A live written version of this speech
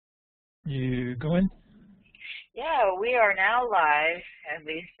You going? Yeah, we are now live, at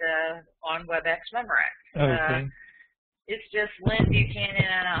least on WebEx Memorex. Okay. It's just Lyn Buchanan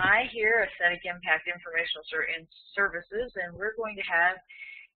and I here, Aesthetic Impact Informational Services, and we're going to have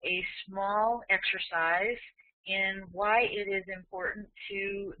a small exercise in why it is important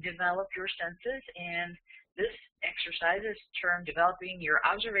to develop your senses. And this exercise is termed Developing Your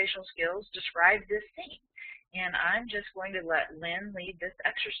Observational Skills. Describe this scene. And I'm just going to let Lyn lead this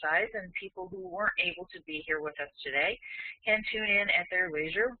exercise, and people who weren't able to be here with us today can tune in at their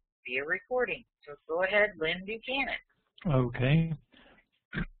leisure via recording. So go ahead, Lyn Buchanan. Okay.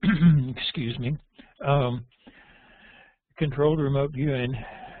 Excuse me. Controlled remote viewing,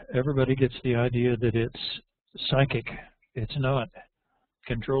 everybody gets the idea that it's psychic. It's not.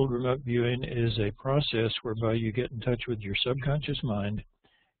 Controlled remote viewing is a process whereby you get in touch with your subconscious mind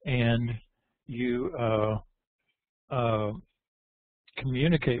and you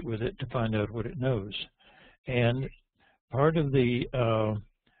communicate with it to find out what it knows. And part of the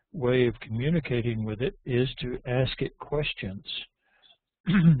way of communicating with it is to ask it questions.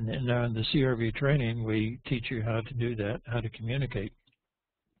 And now in the CRV training, we teach you how to do that, how to communicate.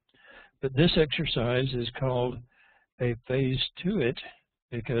 But this exercise is called a phase to it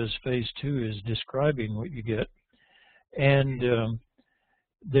because phase 2 is describing what you get. And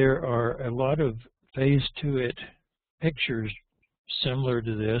there are a lot of phase to it pictures similar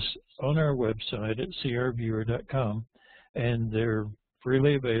to this on our website at crviewer.com, and they're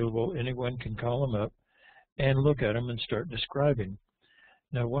freely available. Anyone can call them up and look at them and start describing.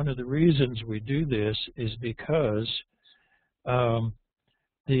 Now, one of the reasons we do this is because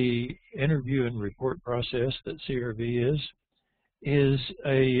the interview and report process that CRV is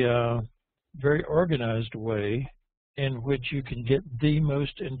a very organized way in which you can get the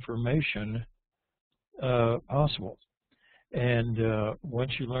most information possible. And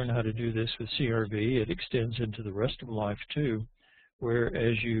once you learn how to do this with CRV, it extends into the rest of life too, where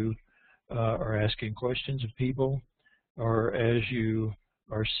as you are asking questions of people or as you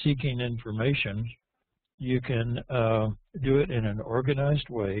are seeking information, you can do it in an organized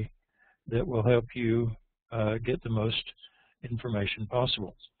way that will help you get the most information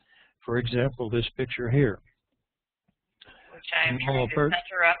possible. For example, this picture here. Which I'm trying to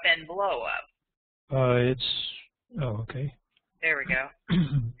center up and blow up. Okay. There we go.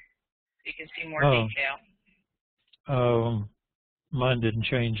 You can see more detail. Mine didn't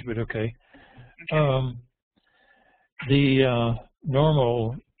change, but okay. The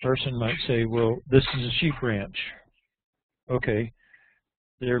normal person might say, well, this is a sheep ranch. Okay.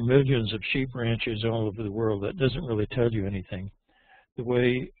 There are millions of sheep ranches all over the world. That doesn't really tell you anything. The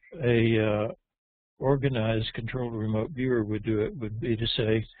way a organized, controlled remote viewer would do it would be to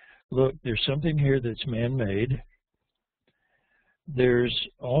say, look, there's something here that's man-made. There's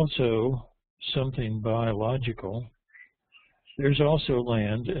also something biological. There's also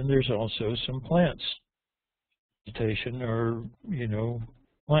land, and there's also some plants, vegetation or,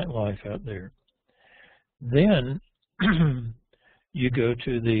 plant life out there. Then you go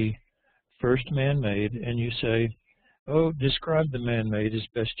to the first man-made and you say, oh, describe the man-made as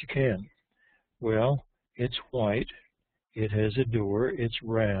best you can. Well, it's white, it has a door, it's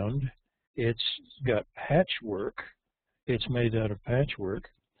round, it's got patchwork, it's made out of patchwork,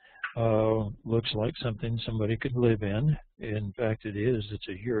 looks like something somebody could live in. In fact, it is, it's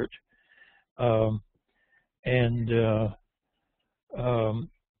a yurt.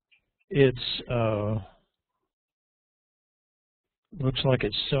 It's looks like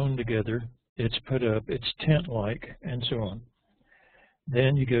it's sewn together, it's put up, it's tent-like, and so on.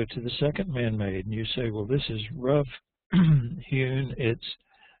 Then you go to the second man-made, and you say, well, this is rough hewn, it's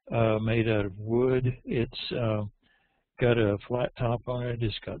made out of wood, it's got a flat top on it,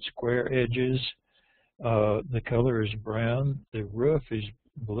 it's got square edges, the color is brown, the roof is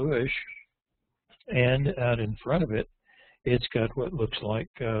bluish, and out in front of it, it's got what looks like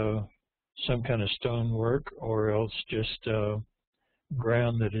some kind of stonework or else just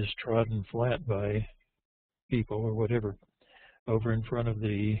ground that is trodden flat by people or whatever. Over in front of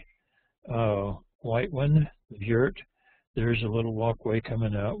the white one, the yurt, there's a little walkway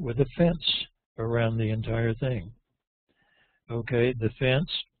coming out with a fence around the entire thing. Okay, the fence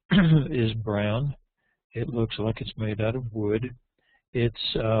is brown. It looks like it's made out of wood.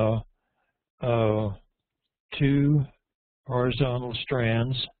 It's 2 horizontal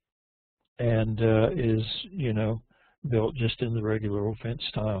strands and is, built just in the regular old fence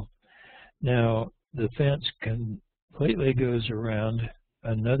style. Now, the fence completely goes around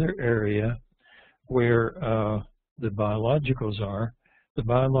another area where the biologicals are. The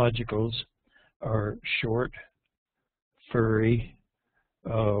biologicals are short, furry,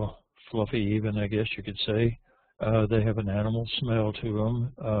 fluffy even, I guess you could say. They have an animal smell to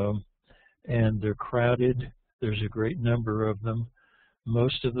them, and they're crowded. There's a great number of them.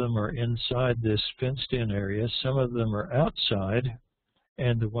 Most of them are inside this fenced-in area. Some of them are outside,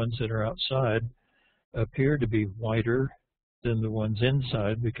 and the ones that are outside appear to be whiter than the ones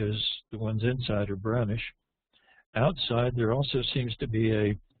inside because the ones inside are brownish. Outside, there also seems to be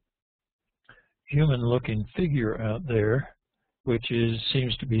a human-looking figure out there, which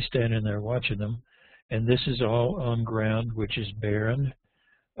seems to be standing there watching them. And this is all on ground which is barren.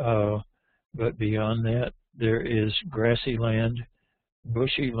 But beyond that, there is grassy land,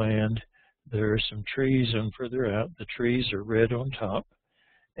 bushy land. There are some trees on further out. The trees are red on top,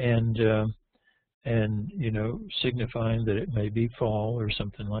 and you know, signifying that it may be fall or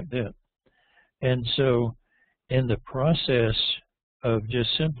something like that. And so, in the process of just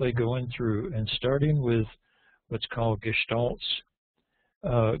simply going through and starting with what's called gestalts.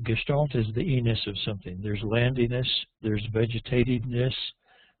 Gestalt is the e-ness of something. There's landiness, there's vegetativeness,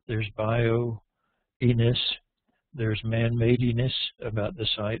 there's bio-e-ness, there's man-made-ness about the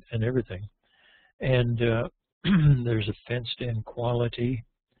site and everything. And there's a fenced-in quality,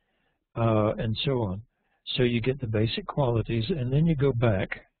 and so on. So you get the basic qualities, and then you go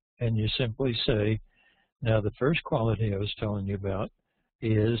back and you simply say, now the first quality I was telling you about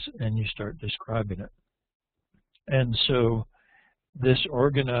is, and you start describing it. And so this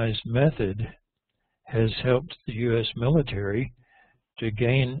organized method has helped the U.S. military to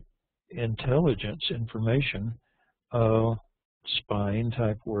gain intelligence information, spying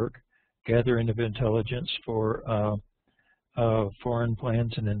type work, gathering of intelligence for foreign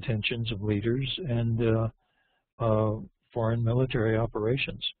plans and intentions of leaders, and foreign military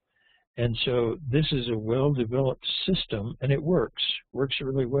operations. And so this is a well-developed system, and it works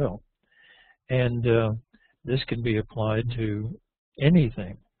really well. And this can be applied to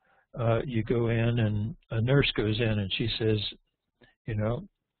anything. You go in, and a nurse goes in, and she says, you know,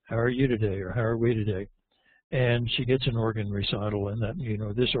 how are you today, or how are we today? And she gets an organ recital, and that, you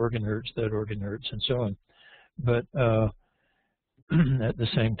know, this organ hurts, that organ hurts, and so on. But at the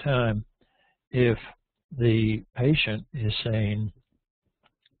same time, if the patient is saying,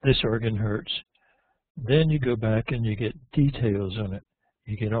 this organ hurts, then you go back and you get details on it.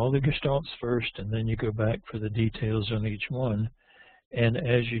 You get all the gestalts first, and then you go back for the details on each one. And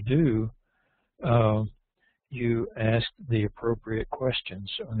as you do, you ask the appropriate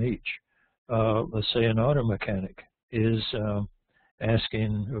questions on each. Let's say an auto mechanic is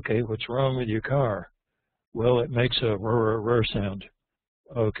asking, okay, what's wrong with your car? Well, it makes a rrr sound.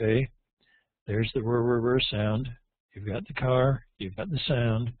 Okay, there's the rrr sound. You've got the car, you've got the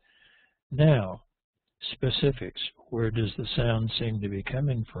sound. Now, specifics. Where does the sound seem to be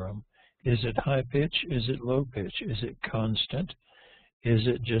coming from? Is it high pitch? Is it low pitch? Is it constant? Is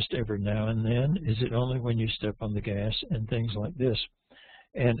it just every now and then? Is it only when you step on the gas? And things like this.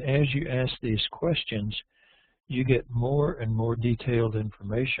 And as you ask these questions, you get more and more detailed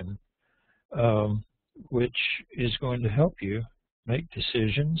information, which is going to help you make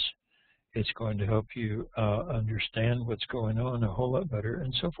decisions. It's going to help you understand what's going on a whole lot better,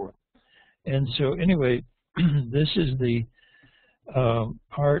 and so forth. And so anyway, this is the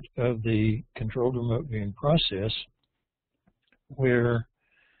part of the controlled remote viewing process where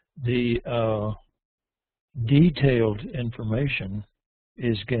the detailed information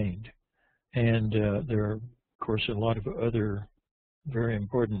is gained. And there are, of course, a lot of other very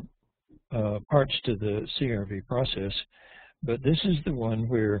important parts to the CRV process, but this is the one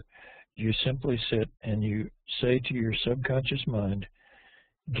where you simply sit and you say to your subconscious mind,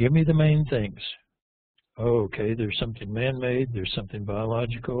 give me the main things. Oh, okay, there's something man-made, there's something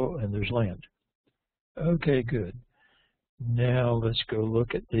biological, and there's land. Okay, good. Now let's go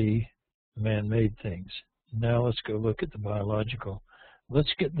look at the man-made things. Now let's go look at the biological.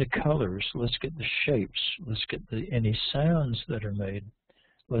 Let's get the colors, let's get the shapes, let's get any sounds that are made,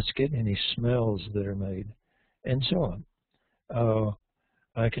 let's get any smells that are made, and so on.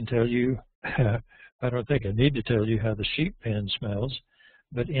 I can tell you, I don't think I need to tell you how the sheep pen smells,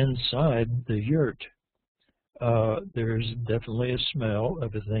 but inside the yurt, there's definitely a smell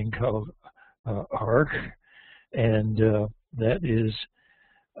of a thing called arc, and that is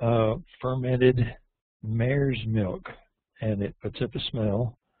fermented mare's milk, and it puts up a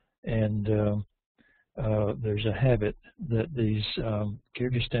smell, and there's a habit that these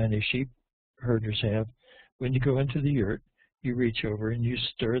Kyrgyzstani sheep herders have. When you go into the yurt, you reach over and you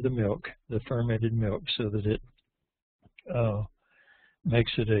stir the milk, the fermented milk, so that it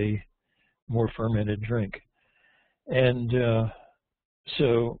makes it a more fermented drink. And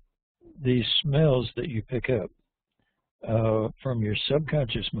so these smells that you pick up from your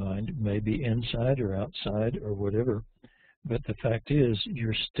subconscious mind, maybe inside or outside or whatever. But the fact is,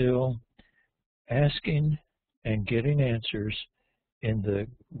 you're still asking and getting answers in the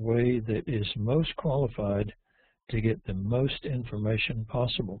way that is most qualified to get the most information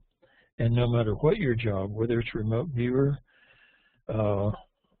possible. And no matter what your job, whether it's remote viewer or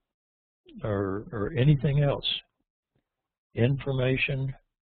anything else, information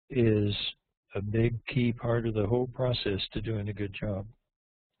is a big key part of the whole process to doing a good job.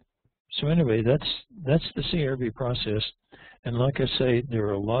 So anyway, that's the CRV process. And like I say, there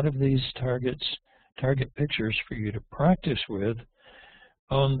are a lot of these target pictures for you to practice with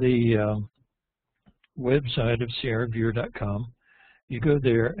on the website of crviewer.com. You go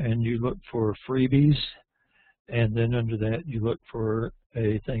there and you look for freebies, and then under that you look for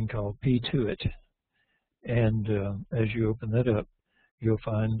a thing called P2It. And as you open that up, you'll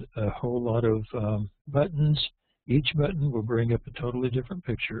find a whole lot of buttons. Each button will bring up a totally different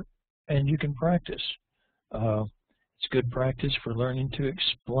picture, and you can practice. It's good practice for learning to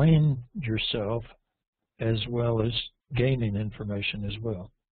explain yourself as well as gaining information as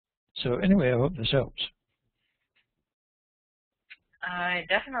well. So anyway, I hope this helps. It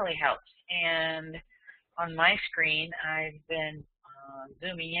definitely helps. And on my screen, I've been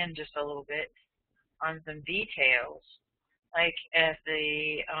zooming in just a little bit on some details. Like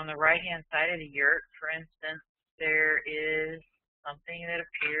on the right-hand side of the yurt, for instance, there is something that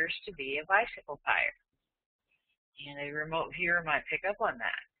appears to be a bicycle tire. And a remote viewer might pick up on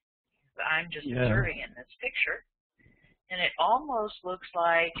that. But I'm just observing in this picture. And it almost looks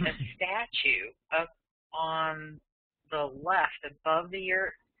like a statue up on the left above the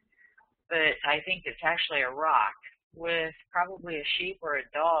yurt, but I think it's actually a rock with probably a sheep or a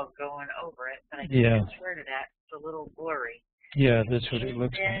dog going over it, but I can't swear to that. It's a little blurry. Yeah, that's what it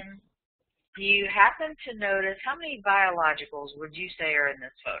looks like. Do you happen to notice how many biologicals would you say are in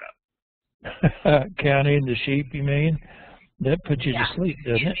this photo? Counting the sheep, you mean? That puts you to sleep,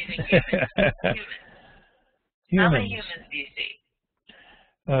 doesn't it? Humans. How many humans do you see?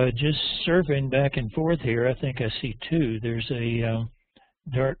 Just surfing back and forth here, I think I see two. There's a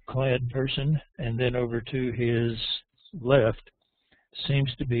dark-clad person, and then over to his left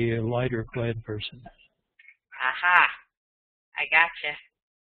seems to be a lighter-clad person. Aha! I gotcha.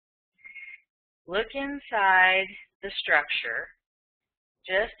 Look inside the structure,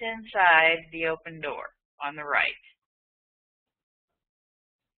 just inside the open door on the right.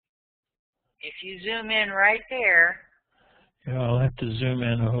 If you zoom in right there. Yeah, I'll have to zoom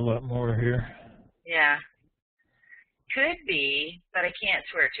in a whole lot more here. Yeah. Could be, but I can't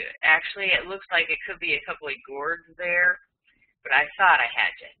swear to it. Actually, it looks like it could be a couple of gourds there, but I thought I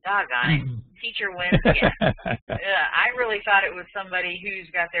had you. Doggone it. Teacher wins again. I really thought it was somebody who's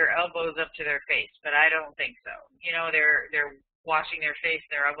got their elbows up to their face, but I don't think so. You know, they're washing their face,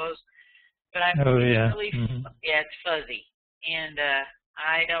 their elbows. But I'm really, it's fuzzy. And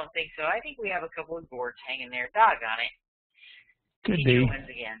I don't think so. I think we have a couple of gourds hanging there. Doggone it. Could Teacher be. wins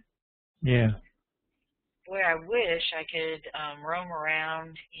again. Yeah. Boy, I wish I could roam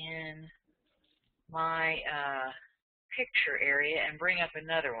around in my picture area and bring up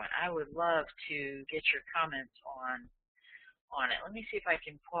another one. I would love to get your comments on it. Let me see if I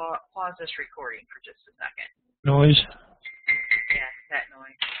can pause this recording for just a second. Noise? Yes, that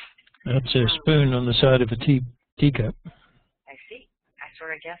noise. That's a spoon on the side of a teacup. I see. I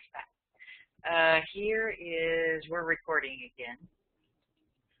sort of guessed that. We're recording again.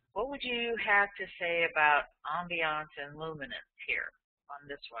 What would you have to say about ambiance and luminance here on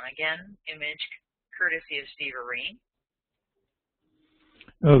this one? Again, image courtesy of Steve Arene.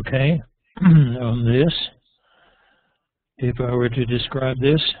 Okay. On this, if I were to describe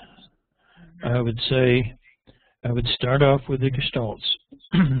this, I would say, I would start off with the gestalts.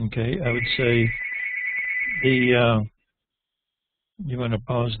 Okay, I would say you want to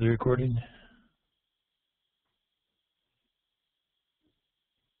pause the recording?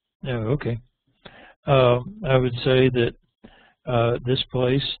 No, okay. I would say that this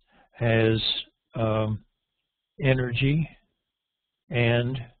place has energy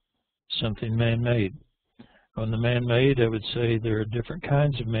and something man-made. On the man-made, I would say there are different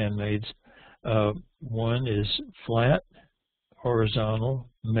kinds of man-mades. One is flat,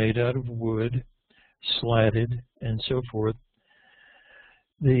 horizontal, made out of wood, slatted, and so forth.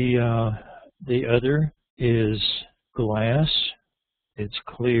 The other is glass. It's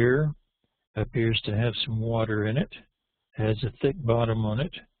clear, appears to have some water in it, has a thick bottom on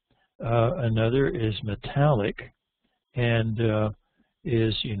it. Another is metallic and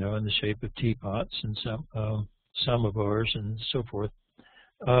is, in the shape of teapots and samovars and so forth.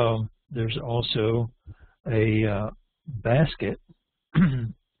 There's also a basket,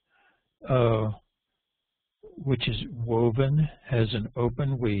 which is woven, has an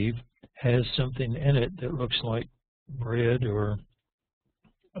open weave, has something in it that looks like bread or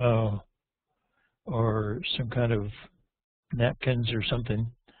some kind of napkins or something.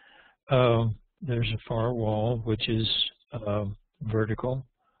 There's a far wall, which is vertical,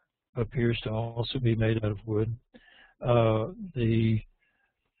 appears to also be made out of wood.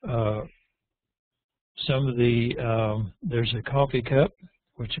 There's a coffee cup,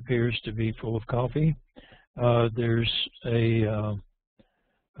 which appears to be full of coffee. There's a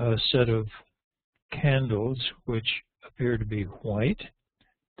set of candles, which appear to be white.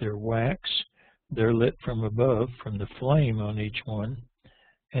 They're wax. They're lit from above, from the flame on each one,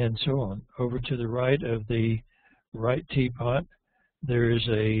 and so on. Over to the right of the right teapot, there is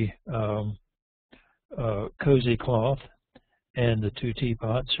a cozy cloth, and the two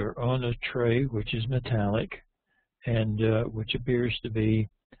teapots are on a tray which is metallic, and which appears to be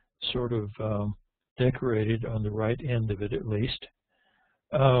sort of decorated on the right end of it at least.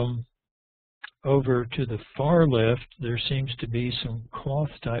 Over to the far left, there seems to be some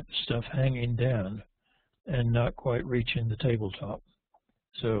cloth type stuff hanging down and not quite reaching the tabletop.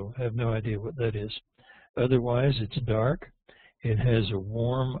 So I have no idea what that is. Otherwise, it's dark. It has a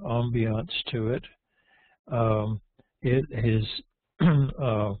warm ambiance to it. It is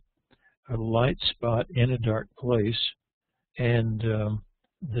a light spot in a dark place, and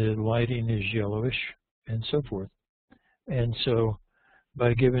the lighting is yellowish and so forth. And so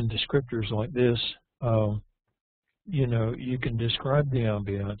by giving descriptors like this, you know, you can describe the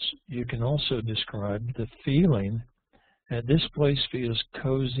ambiance. You can also describe the feeling. And this place feels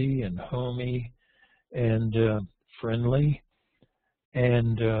cozy and homey and friendly.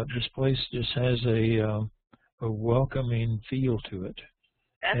 And this place just has a welcoming feel to it.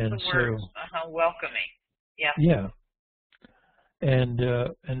 That's and the word, welcoming. Yeah. Yeah. And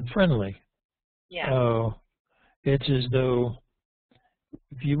friendly. Yeah. It's as though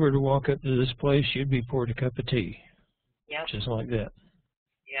if you were to walk up to this place, you'd be poured a cup of tea. Yep. Just like that.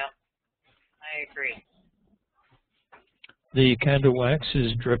 Yep. I agree. The candle wax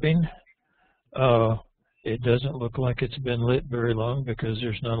is dripping. It doesn't look like it's been lit very long because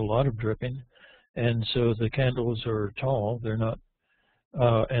there's not a lot of dripping. And so the candles are tall. They're not,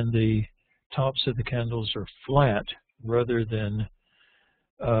 and the tops of the candles are flat rather than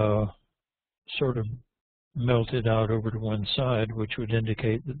sort of melted out over to one side, which would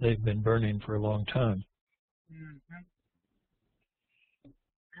indicate that they've been burning for a long time. Mm-hmm.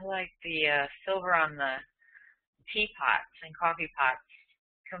 I like the silver on the teapots and coffee pots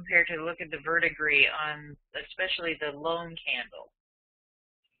compared to look at the verdigris on especially the lone candle.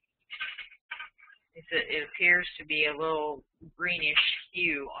 It appears to be a little greenish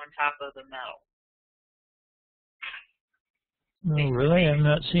hue on top of the metal. Oh, really? I'm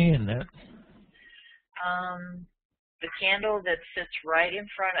not seeing that. The candle that sits right in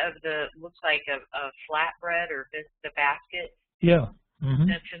front of the, looks like a flatbread or the basket. Yeah. Mm-hmm.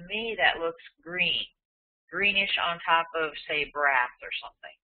 And to me, that looks green. Greenish on top of, say, brass or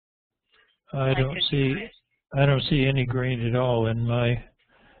something. I don't see any green at all in my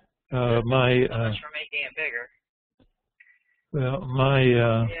so much for making it bigger. Well,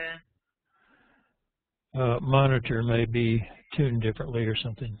 my monitor may be tuned differently or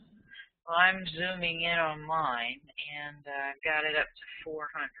something. Well, I'm zooming in on mine, and I've got it up to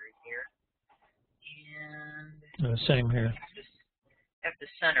 400 here. And same here. Have to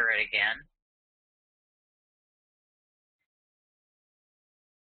center it again.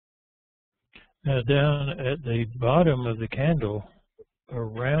 Now down at the bottom of the candle,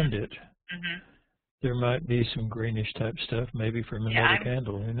 around it, there might be some greenish type stuff, maybe from another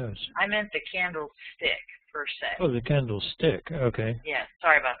candle, who knows? I meant the candle stick, per se. Oh, the candle stick, okay. Yeah,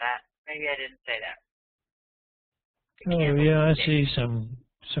 sorry about that. Maybe I didn't say that. Oh, yeah, I see some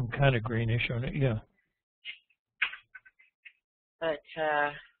kind of greenish on it, yeah. But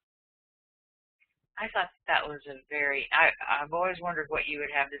I thought that was a very, I've always wondered what you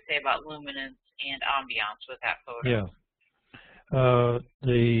would have to say about luminance and ambiance with that photo. Yeah.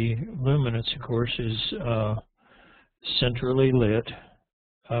 The luminance, of course, is centrally lit,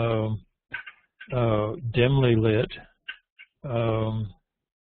 dimly lit,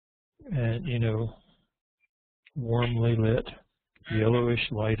 and, you know, warmly lit,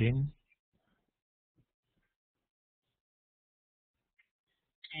 yellowish lighting.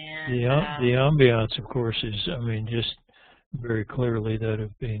 And, the ambiance, of course, is, I mean, just very clearly that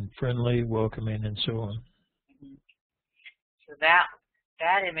of being friendly, welcoming, and so on. So that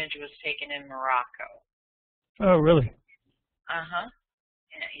image was taken in Morocco. Oh, really? Uh-huh.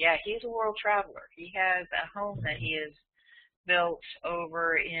 Yeah, he's a world traveler. He has a home that he has built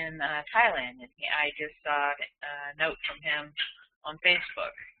over in Thailand, and I just saw a note from him on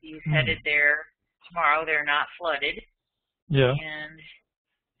Facebook. He's headed there tomorrow. They're not flooded. Yeah. And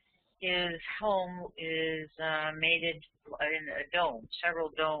his home is mated in a dome, several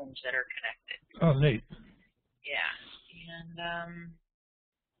domes that are connected. Oh, neat. Yeah. And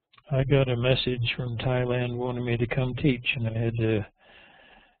I got a message from Thailand wanting me to come teach, and I had to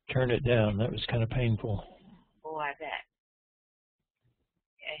turn it down. That was kind of painful. oh, I bet.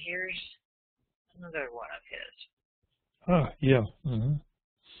 Yeah, here's another one of his. Oh, yeah.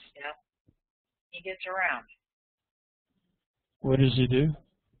 Yep. He gets around. What does he do?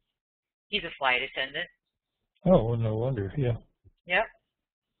 He's a flight attendant. Oh, well, no wonder. Yeah. Yep.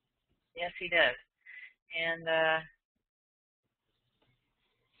 Yes, he does. And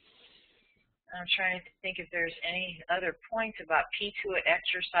I'm trying to think if there's any other points about P2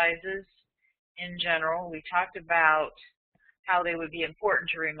 exercises in general. We talked about how they would be important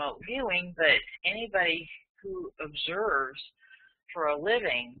to remote viewing, but anybody who observes for a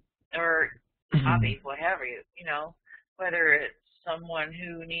living or hobby, whatever, you know, whether it's someone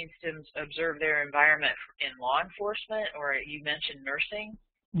who needs to observe their environment in law enforcement, or you mentioned nursing.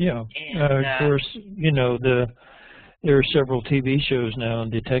 Yeah. And, of course, you know, there are several TV shows now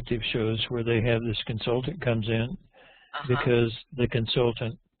and detective shows where they have this consultant comes in because the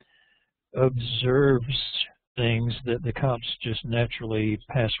consultant observes things that the cops just naturally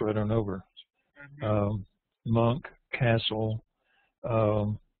pass right on over. Monk, Castle,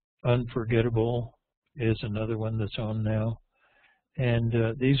 Unforgettable is another one that's on now.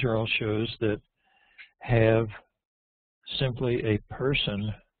 And these are all shows that have simply a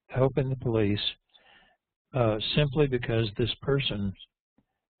person helping the police simply because this person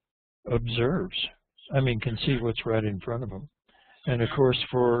observes. I mean, can see what's right in front of them. And of course,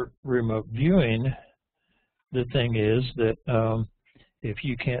 for remote viewing, the thing is that if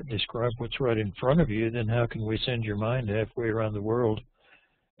you can't describe what's right in front of you, then how can we send your mind halfway around the world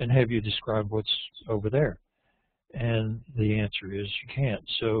and have you describe what's over there? And the answer is you can't.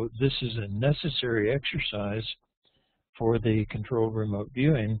 So this is a necessary exercise for the controlled remote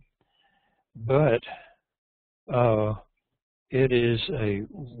viewing, but it is a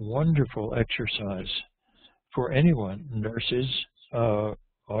wonderful exercise for anyone, nurses,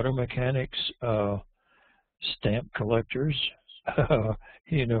 auto mechanics, stamp collectors.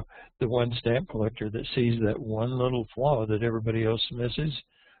 You know, the one stamp collector that sees that one little flaw that everybody else misses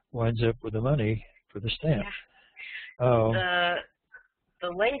winds up with the money for the stamp. The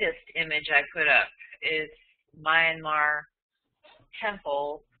latest image I put up is Myanmar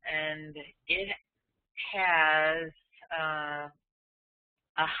temple, and it has a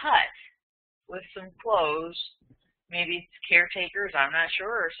hut with some clothes. Maybe it's caretakers, I'm not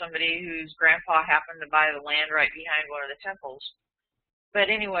sure, or somebody whose grandpa happened to buy the land right behind one of the temples. But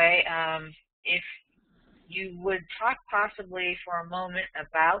anyway, if you would talk possibly for a moment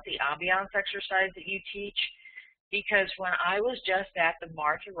about the ambiance exercise that you teach, because when I was just at the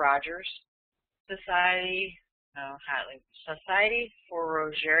Martha Rogers Society for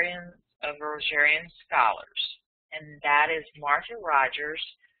Rogerian Scholars, and that is Martha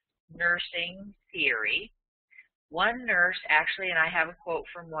Rogers' nursing theory. One nurse actually, and I have a quote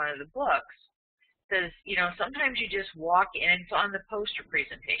from one of the books, says, you know, sometimes you just walk in, and it's on the poster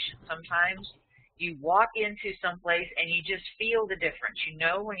presentation, sometimes you walk into someplace and you just feel the difference. You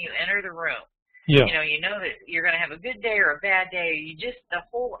know when you enter the room. Yeah. You know that you're going to have a good day or a bad day. The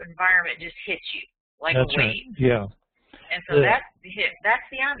whole environment just hits you like a wave. Right. Yeah. And so that's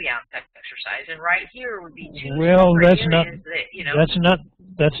the ambiance exercise. And right here would be two areas that, you know.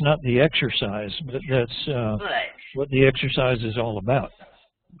 That's not the exercise, but that's what the exercise is all about.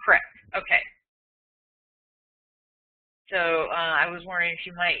 Correct. Okay. So I was wondering if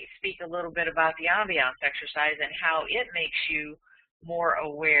you might speak a little bit about the ambiance exercise and how it makes you more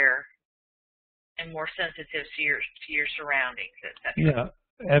aware and more sensitive to your surroundings, etc.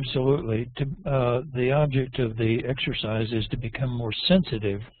 Yeah, absolutely. The object of the exercise is to become more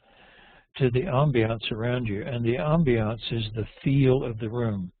sensitive to the ambiance around you, and the ambiance is the feel of the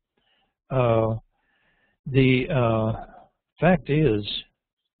room. The fact is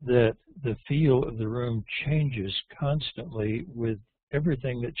that the feel of the room changes constantly with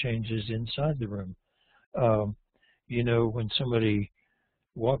everything that changes inside the room. You know, when somebody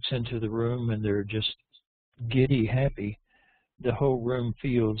walks into the room and they're just giddy happy, the whole room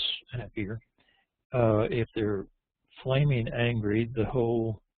feels happier. If they're flaming angry, the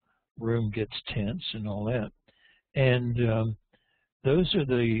whole room gets tense and all that. And those are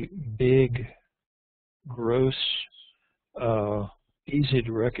the big, gross easy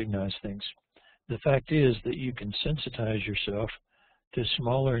to recognize things. The fact is that you can sensitize yourself to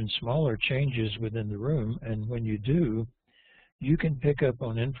smaller and smaller changes within the room, and when you do, you can pick up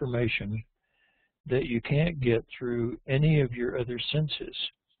on information that you can't get through any of your other senses.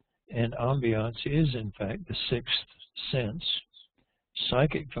 And ambiance is, in fact, the sixth sense.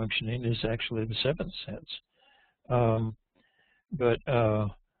 Psychic functioning is actually the seventh sense. But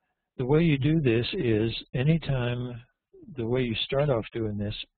the way you do this is the way you start off doing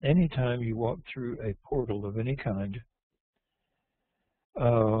this, anytime you walk through a portal of any kind,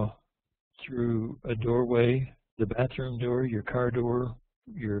 through a doorway, the bathroom door, your car door,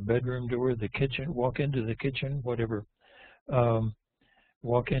 your bedroom door, the kitchen, walk into the kitchen, whatever,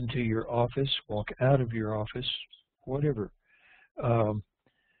 walk into your office, walk out of your office, whatever.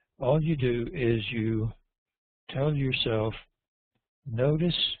 All you do is you tell yourself,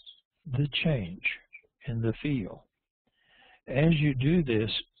 notice the change in the feel. As you do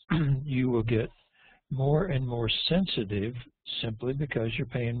this, you will get more and more sensitive simply because you're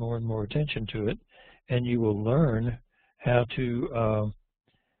paying more and more attention to it, and you will learn how to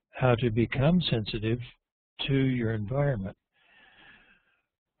become sensitive to your environment.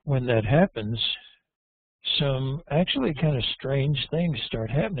 When that happens, some actually kind of strange things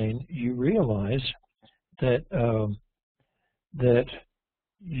start happening. You realize that that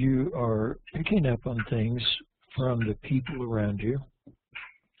you are picking up on things from the people around you,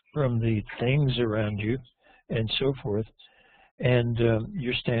 from the things around you, and so forth. And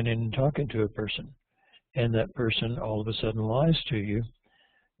you're standing and talking to a person, and that person all of a sudden lies to you.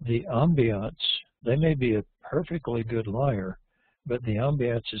 The ambiance, they may be a perfectly good liar, but the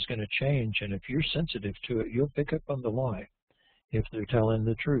ambiance is going to change, and if you're sensitive to it, you'll pick up on the lie. If they're telling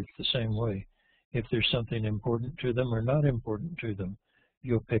the truth the same way, if there's something important to them or not important to them,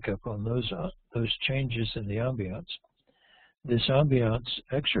 you'll pick up on those changes in the ambiance. This ambiance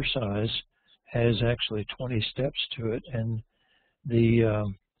exercise has actually 20 steps to it, and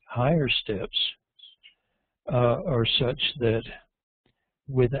the higher steps are such that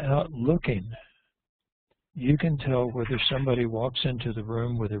without looking, you can tell whether somebody walks into the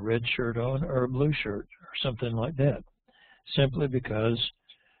room with a red shirt on or a blue shirt or something like that, simply because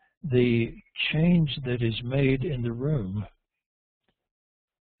the change that is made in the room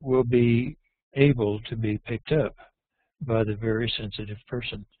will be able to be picked up by the very sensitive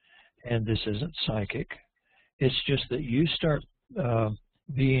person. And this isn't psychic. It's just that you start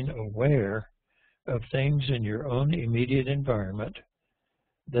being aware of things in your own immediate environment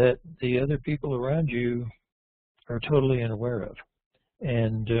that the other people around you are totally unaware of.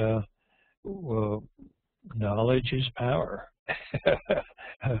 And well, knowledge is power.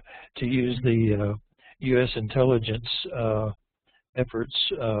 To use the U.S. intelligence efforts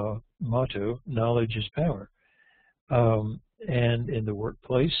motto, knowledge is power. And in the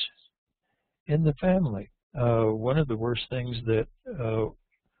workplace, in the family. One of the worst things that a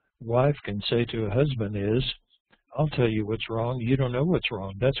wife can say to a husband is, I'll tell you what's wrong. You don't know what's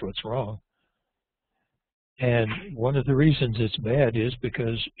wrong. That's what's wrong. And one of the reasons it's bad is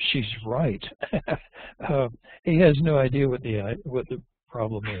because she's right. He has no idea what the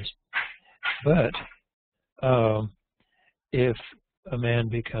problem is. But if a man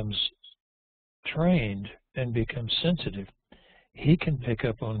becomes trained and becomes sensitive, he can pick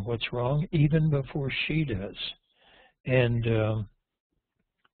up on what's wrong even before she does. And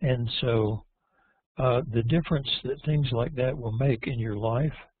so the difference that things like that will make in your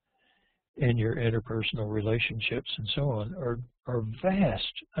life, in your interpersonal relationships and so on, are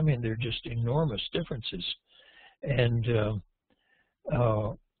vast. I mean, they're just enormous differences. And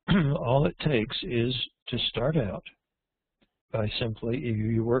all it takes is to start out by simply, if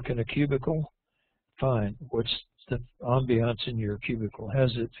you work in a cubicle, fine. What's the ambiance in your cubicle? How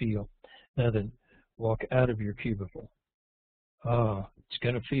does it feel? Now then, walk out of your cubicle. It's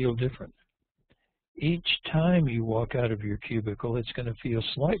going to feel different. Each time you walk out of your cubicle, it's going to feel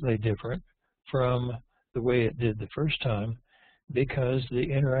slightly different from the way it did the first time, because the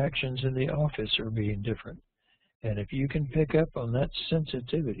interactions in the office are being different. And if you can pick up on that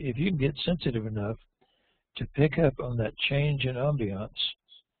sensitivity, if you can get sensitive enough to pick up on that change in ambiance,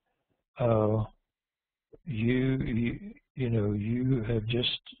 you have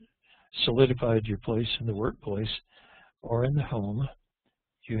just solidified your place in the workplace or in the home.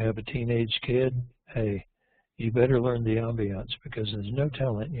 You have a teenage kid, hey, you better learn the ambiance, because there's no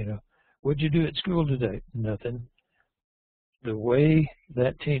telling, what'd you do at school today? Nothing. The way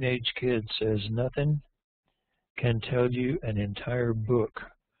that teenage kid says nothing can tell you an entire book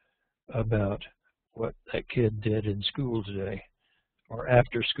about what that kid did in school today, or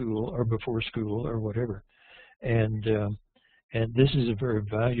after school, or before school, or whatever. And And this is a very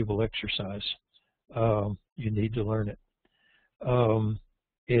valuable exercise. You need to learn it.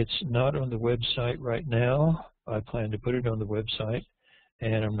 It's not on the website right now. I plan to put it on the website,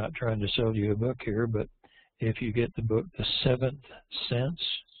 and I'm not trying to sell you a book here, but if you get the book, The Seventh Sense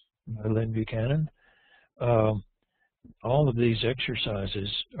by Lyn Buchanan, all of these exercises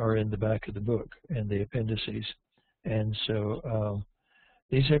are in the back of the book and the appendices. And so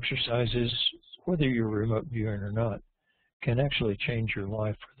these exercises, whether you're remote viewing or not, can actually change your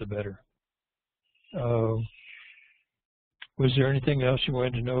life for the better. Was there anything else you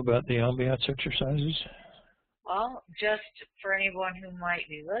wanted to know about the ambiance exercises? Well, just for anyone who might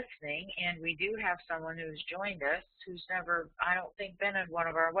be listening, and we do have someone who's joined us who's never, I don't think, been in one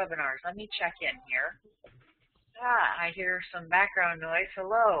of our webinars. Let me check in here. I hear some background noise.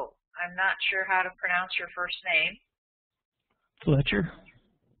 Hello. I'm not sure how to pronounce your first name. Fletcher?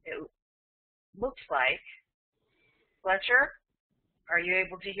 It looks like. Fletcher, are you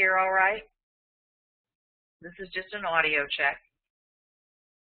able to hear all right? This is just an audio check.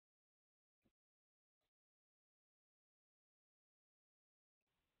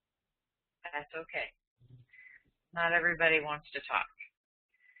 That's okay. Not everybody wants to talk.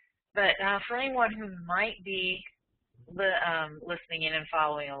 But for anyone who might be listening in and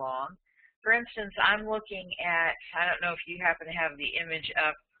following along, for instance, I'm looking at, I don't know if you happen to have the image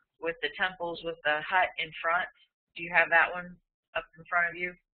up with the temples with the hut in front. Do you have that one up in front of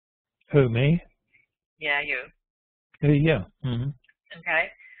you? Who, me? Yeah, you. Yeah. Mm-hmm. Okay.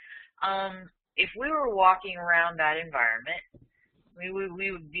 If we were walking around that environment, we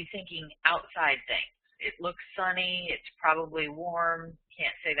would be thinking outside things. It looks sunny. It's probably warm.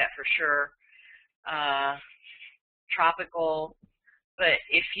 Can't say that for sure. Tropical. But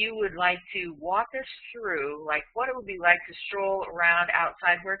if you would like to walk us through, like, what it would be like to stroll around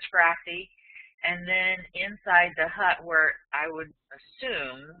outside where it's grassy, and then inside the hut where I would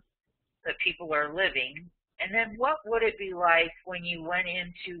assume that people are living, and then what would it be like when you went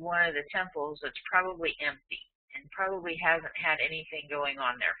into one of the temples that's probably empty and probably hasn't had anything going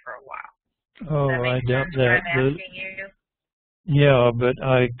on there for a while? Oh, I doubt that. I'm asking you? Yeah, but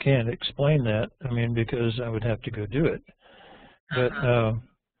I can't explain that. I mean, because I would have to go do it. But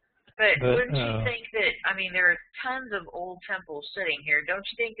wouldn't you think that, I mean, there are tons of old temples sitting here. Don't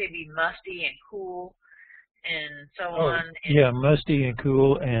you think they'd be musty and cool and so on? And yeah, musty and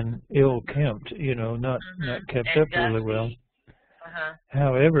cool and ill-kempt, you know, not kept up really well.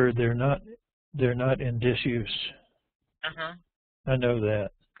 However, they're not in disuse. I know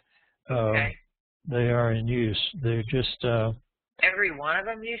that. Okay. They are in use. They're just... every one of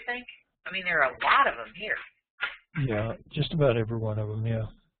them, you think? I mean, there are a lot of them here. Yeah, just about every one of them, yeah.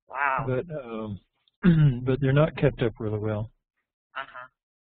 Wow. But they're not kept up really well.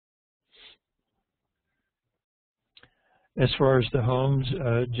 As far as the homes,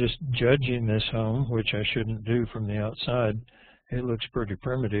 just judging this home, which I shouldn't do from the outside, it looks pretty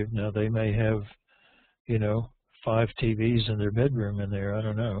primitive. Now, they may have, you know, 5 TVs in their bedroom in there. I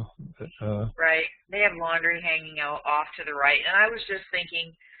don't know. But, right. They have laundry hanging out off to the right. And I was just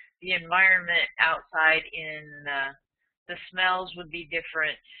thinking the environment outside in the smells would be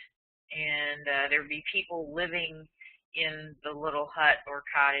different. And there would be people living in the little hut or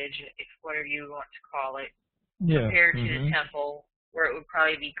cottage, if whatever you want to call it, compared to the temple, where it would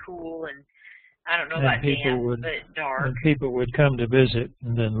probably be cool and, I don't know about damp, but dark. And people would come to visit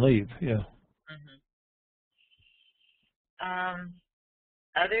and then leave, yeah.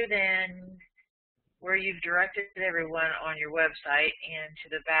 Other than where you've directed everyone on your website and to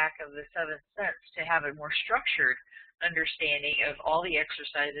the back of the Seventh Sense to have a more structured understanding of all the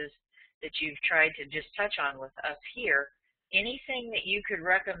exercises that you've tried to just touch on with us here, anything that you could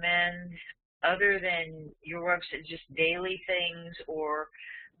recommend other than your website, just daily things or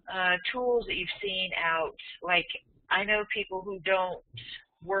tools that you've seen out? Like, I know people who don't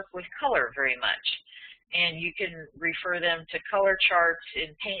work with color very much, and you can refer them to color charts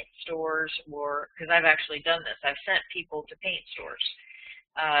in paint stores, or, because I've actually done this, I've sent people to paint stores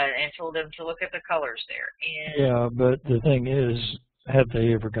and told them to look at the colors there. And yeah, but the thing is, have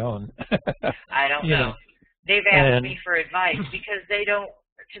they ever gone? I don't know. They've asked me for advice because they don't,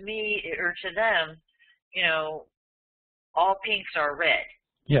 to me or to them, you know, all pinks are red.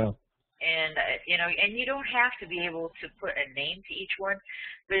 Yeah. And, you know, and you don't have to be able to put a name to each one,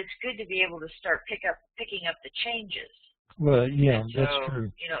 but it's good to be able to start picking up the changes. Well, yeah, so, that's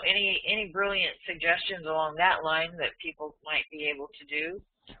true. You know, any brilliant suggestions along that line that people might be able to do?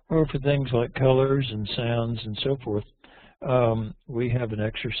 Well, for things like colors and sounds and so forth, we have an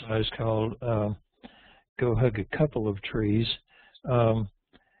exercise called Go Hug a Couple of Trees.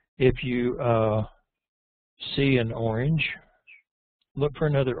 If you see an orange look for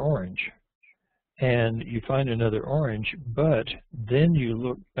another orange. And you find another orange, but then you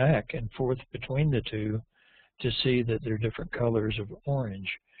look back and forth between the two to see that they're different colors of orange.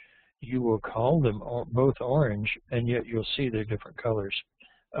 You will call them both orange, and yet you'll see they're different colors.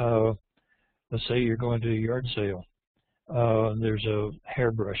 Let's say you're going to a yard sale. There's a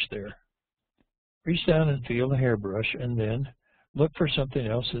hairbrush there. Reach down and feel the hairbrush, and then look for something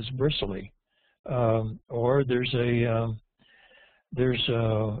else that's bristly. Or there's a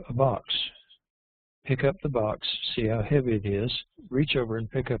box. Pick up the box, see how heavy it is, reach over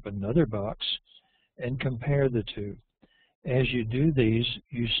and pick up another box, and compare the two. As you do these,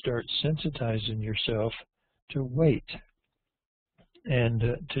 you start sensitizing yourself to weight and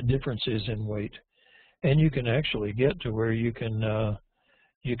to differences in weight. And you can actually get to where you can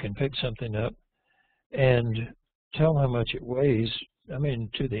pick something up and tell how much it weighs, I mean,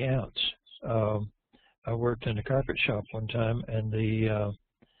 to the ounce. I worked in a carpet shop one time, and the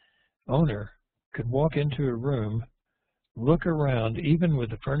owner could walk into a room, look around, even with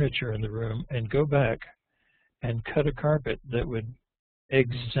the furniture in the room, and go back and cut a carpet that would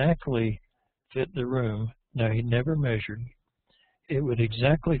exactly fit the room. Now, he never measured. It would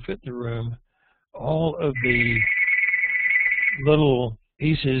exactly fit the room. All of the little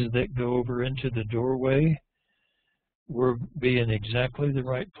pieces that go over into the doorway were in exactly the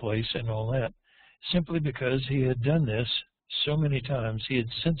right place and all that, simply because he had done this so many times. He had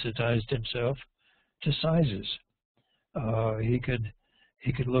sensitized himself to sizes. He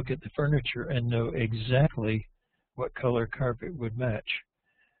could look at the furniture and know exactly what color carpet would match.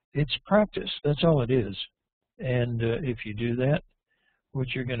 It's practice. That's all it is. And if you do that,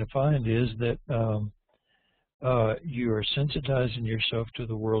 what you're going to find is that you are sensitizing yourself to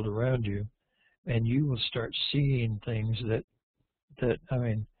the world around you, and you will start seeing things that I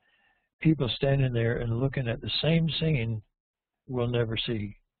mean, people standing there and looking at the same scene will never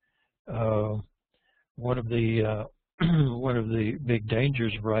see. One of the big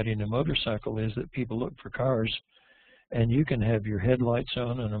dangers of riding a motorcycle is that people look for cars, and you can have your headlights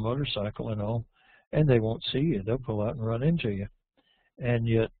on a motorcycle and all, and they won't see you. They'll pull out and run into you. And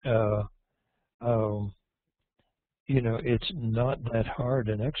yet, you know, it's not that hard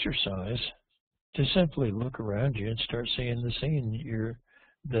an exercise to simply look around you and start seeing the scene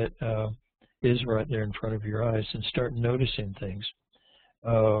that is right there in front of your eyes, and start noticing things.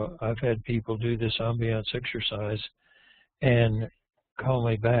 I've had people do this ambiance exercise and call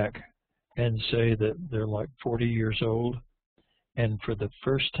me back and say that they're like 40 years old, and for the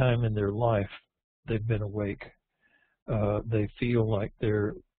first time in their life, they've been awake. They feel like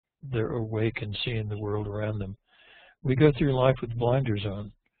they're awake and seeing the world around them. We go through life with blinders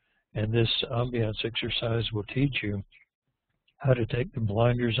on, and this ambiance exercise will teach you how to take the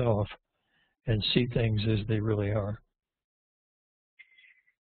blinders off and see things as they really are.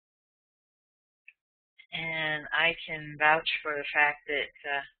 And I can vouch for the fact that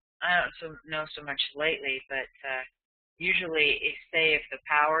I don't know so much lately, but usually, say if the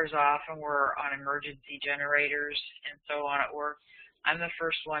power's off and we're on emergency generators and so on at work, I'm the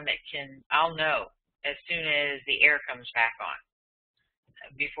first one that I'll know as soon as the air comes back on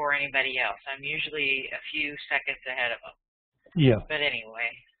before anybody else. I'm usually a few seconds ahead of them. Yeah. But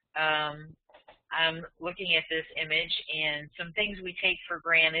anyway, I'm looking at this image, and some things we take for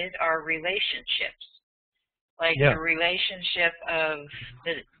granted are relationships. Like the relationship of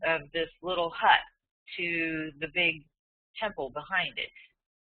this little hut to the big temple behind it,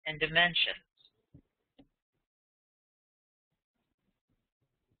 and dimensions.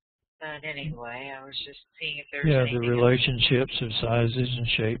 But anyway, I was just seeing if there's anything the relationships of sizes and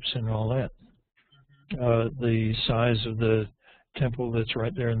shapes and all that. The size of the temple that's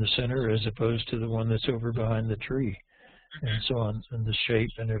right there in the center as opposed to the one that's over behind the tree, and so on, and the shape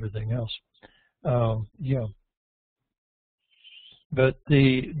and everything else. But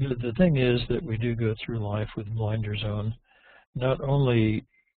the thing is that we do go through life with blinders on, not only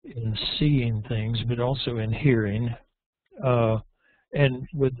in seeing things, but also in hearing, and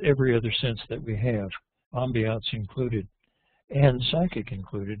with every other sense that we have, ambiance included, and psychic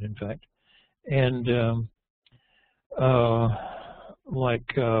included, in fact. And like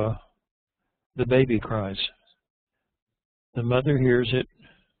the baby cries, the mother hears it.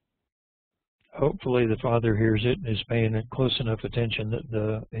 Hopefully the father hears it and is paying close enough attention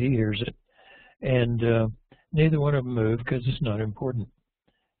that he hears it. And neither one of them move because it's not important.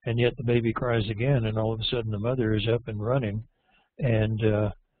 And yet the baby cries again, and all of a sudden the mother is up and running, and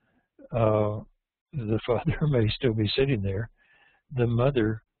the father may still be sitting there. The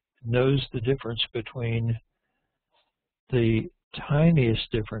mother knows the difference between the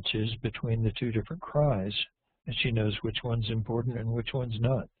tiniest differences between the two different cries, and she knows which one's important and which one's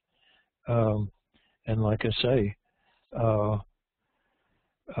not. And like I say,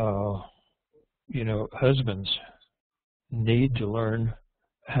 you know, husbands need to learn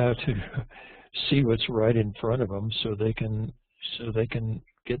how to see what's right in front of them, so they can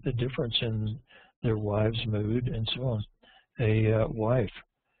get the difference in their wife's mood and so on. A wife,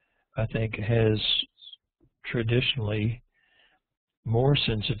 I think, has traditionally more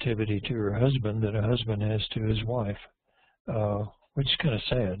sensitivity to her husband than a husband has to his wife, which is kind of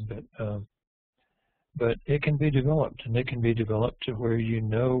sad, but it can be developed, and it can be developed to where you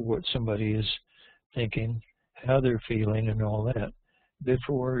know what somebody is thinking, how they're feeling, and all that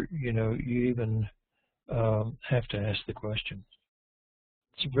before, you know, you even have to ask the question.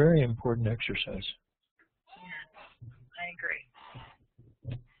 It's a very important exercise. I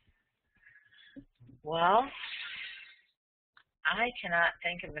agree. Well, I cannot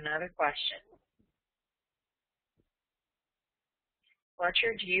think of another question.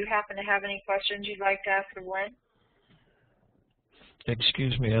 Fletcher, do you happen to have any questions you'd like to ask of Lyn?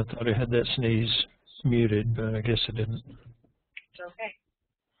 Excuse me, I thought I had that sneeze muted, but I guess I didn't. It's okay.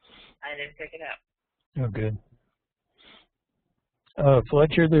 I didn't pick it up. Oh, good.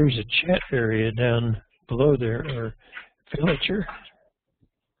 Fletcher, there's a chat area down below there, or Fletcher.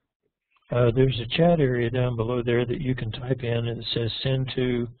 There's a chat area down below there that you can type in, and it says send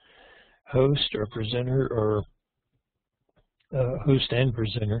to host or presenter, or host and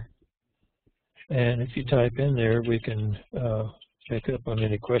presenter. And if you type in there, we can pick up on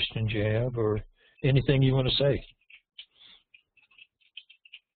any questions you have or anything you want to say.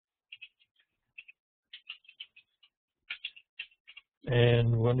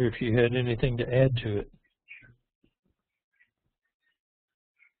 And wonder if you had anything to add to it.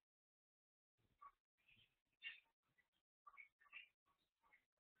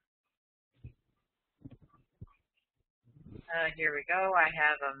 Here we go. I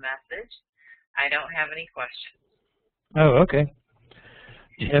have a message. I don't have any questions. Oh, okay.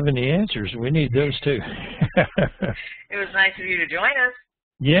 Do you have any answers? We need those too. It was nice of you to join us.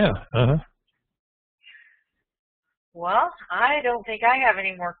 Yeah. Well, I don't think I have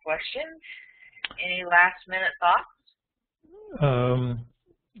any more questions. Any last minute thoughts?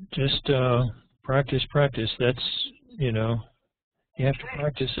 Just practice, practice. That's, you know, you have to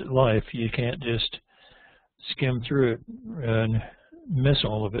practice at life. You can't just skim through it and miss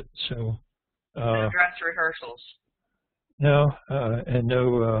all of it. So No dress rehearsals. No, and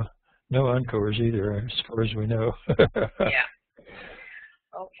no encores either, as far as we know. Yeah.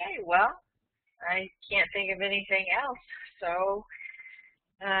 Okay, well, I can't think of anything else. So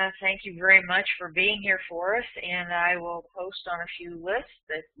thank you very much for being here for us, and I will post on a few lists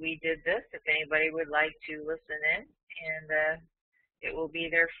that we did this if anybody would like to listen in, and it will be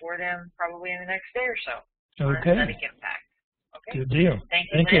there for them probably in the next day or so. Okay. Aesthetic Impact. Okay. Good deal.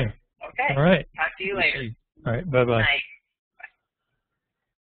 Thank you. Okay. All right. All right. Talk to you later. All right. Bye-bye. Night.